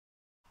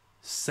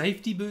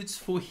Safety boots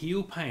for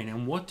heel pain,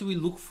 and what do we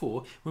look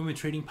for when we're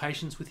treating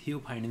patients with heel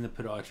pain in the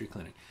podiatry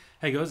clinic?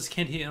 Hey guys, it's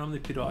Kent here and I'm the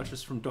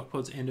podiatrist from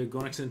Docpods and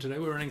Ergonx, and today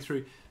we're running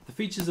through the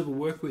features of a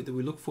work boot that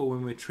we look for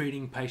when we're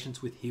treating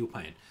patients with heel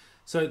pain.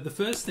 So the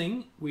first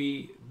thing,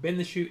 we bend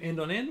the shoe end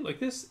on end like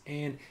this,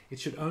 and it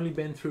should only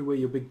bend through where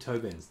your big toe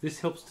bends. This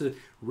helps to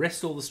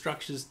rest all the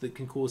structures that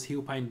can cause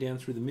heel pain down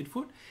through the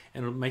midfoot,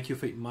 and it'll make your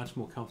feet much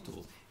more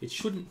comfortable. It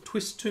shouldn't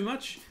twist too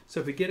much,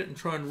 so if we get it and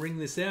try and wring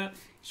this out, it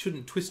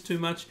shouldn't twist too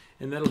much,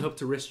 and that'll help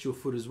to rest your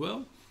foot as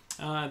well.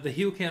 The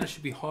heel counter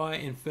should be high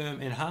and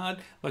firm and hard,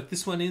 like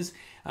this one is,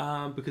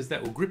 because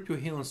that will grip your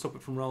heel and stop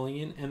it from rolling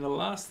in. And the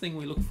last thing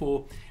we look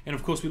for, and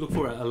of course we look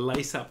for a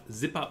lace-up,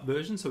 zip-up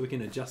version so we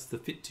can adjust the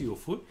fit to your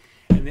foot.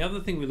 And the other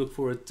thing we look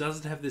for, it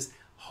does have this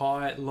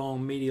high,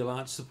 long medial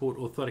arch support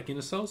orthotic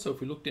intersole. So if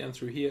we look down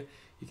through here,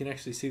 you can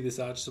actually see this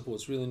arch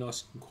support. It's really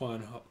nice and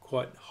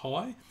quite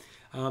high.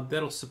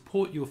 That'll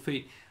support your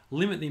feet,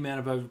 limit the amount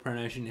of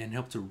overpronation, and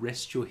help to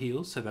rest your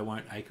heels so they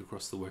won't ache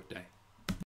across the workday.